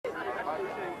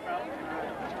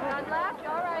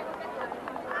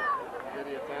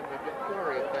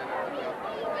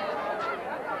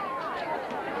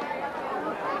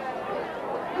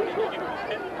I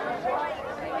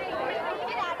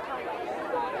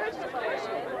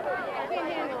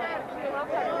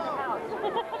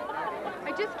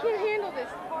just can't handle this.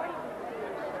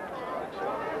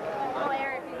 Oh,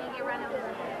 Eric, you can get run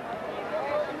over.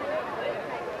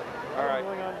 All right.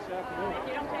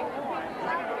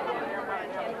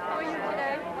 How are you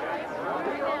today?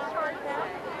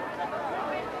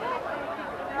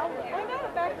 I got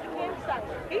it back to the campsite.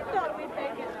 He thought we'd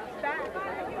make it back this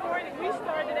morning. We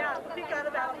started out. We got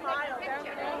about a mile down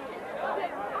the road.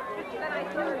 Then I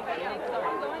started back, so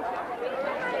I'm going to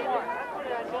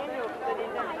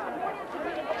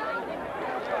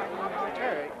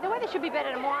The weather should be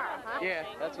better tomorrow, huh? Yeah,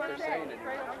 that's what they're saying.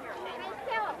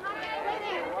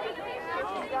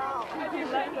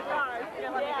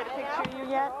 Can let me get a picture of you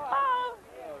yet? Oh!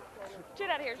 Get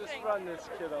out of here, Just run this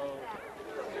kid over.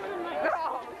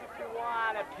 If you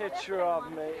want a picture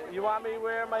of me, you want me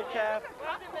wearing my cap?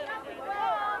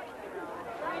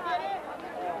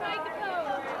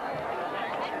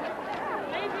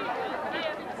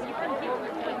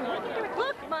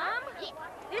 Look, Mom!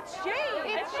 It's Shane!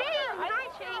 It's Shane! Hi,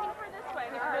 Shane! For this way.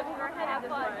 We're headed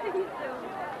this way.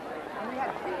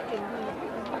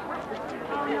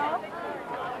 Oh, no?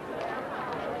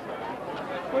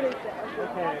 What is that?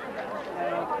 Okay.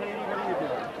 Now, Katie, what are you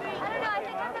doing? I don't know, I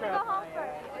think I'm gonna go home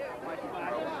first.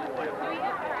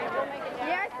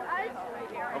 Yes,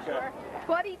 Okay.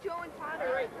 Buddy, Joe, and Todd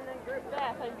are right in the group.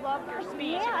 Beth, I loved your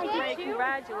speech. Yeah, It was I great. did too.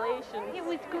 Congratulations. It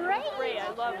was great. Great,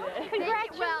 I loved it.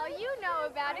 Congratulations. Well, you know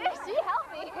about it. She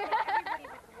helped me. Everybody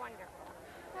was wonderful.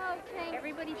 Okay.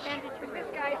 Everybody sent it to This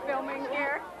guy filming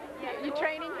here. You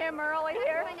training him early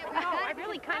here? No, I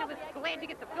really kind of was glad to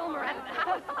get the filmer out of the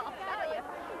house, I'll tell you.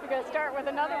 We're going to start with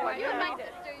another one. You and my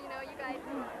sister, you know, you guys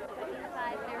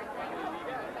inside and everything.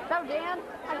 So, Dan,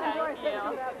 I enjoy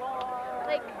sitting that ball.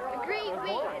 Like, agreed,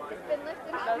 it's been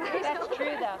lifted up. That's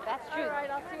true, though. That's true. All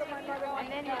right, I'll see what my mother wants. And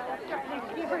then you'll start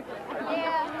next year.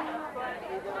 Yeah.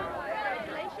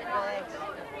 Congratulations.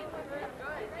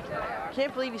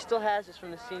 Can't believe he still has this from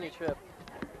the senior trip.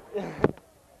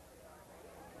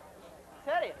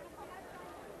 Teddy.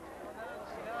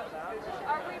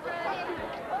 Are we ready?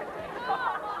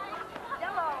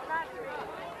 Yellow, not green.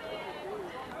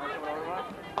 I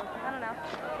don't know.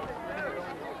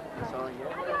 That's all you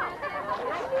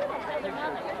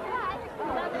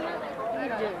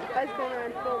I was going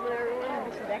around filming everyone.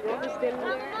 We're just standing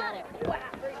there.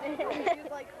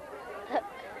 She's like,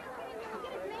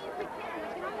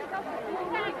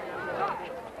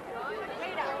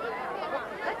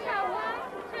 Let's go. 1,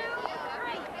 2, 3.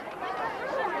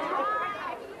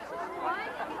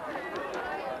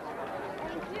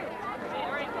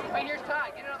 Wait, here's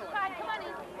Todd. Get another one. Todd, come on in.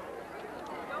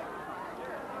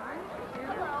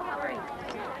 Hello, how are you?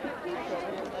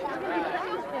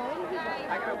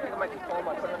 I gotta pick up my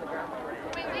diploma, put it on the ground.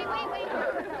 Wait.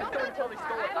 Don't Don't tell me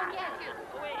stole it. I will get you.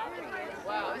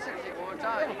 Wow, this is gonna take a long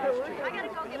time. I gotta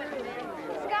go get it.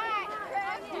 Scott!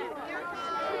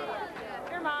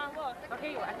 Here, Mom, look.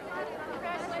 Okay, you are.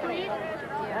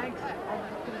 Thanks.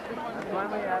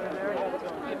 Finally out of there.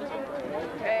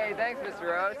 Hey, thanks, Mr.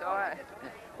 Rose. All right.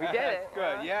 We did it.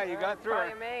 Good. Yeah, you got through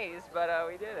Probably it. amazed, but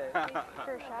we did it.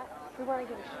 for a shot. We want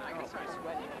to get a shot. I can start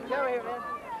sweating. Come here, man.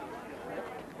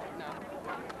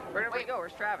 Where did we go?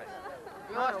 Where's Travis?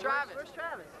 We lost Travis. Where's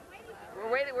Travis? We're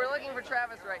waiting. We're looking for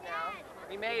Travis right now.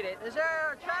 We made it. Is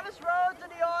there Travis Rhodes in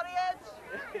the audience?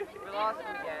 We lost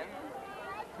him again.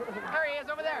 There he is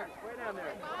over there. Way down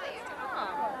there.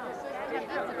 That's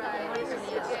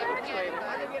right.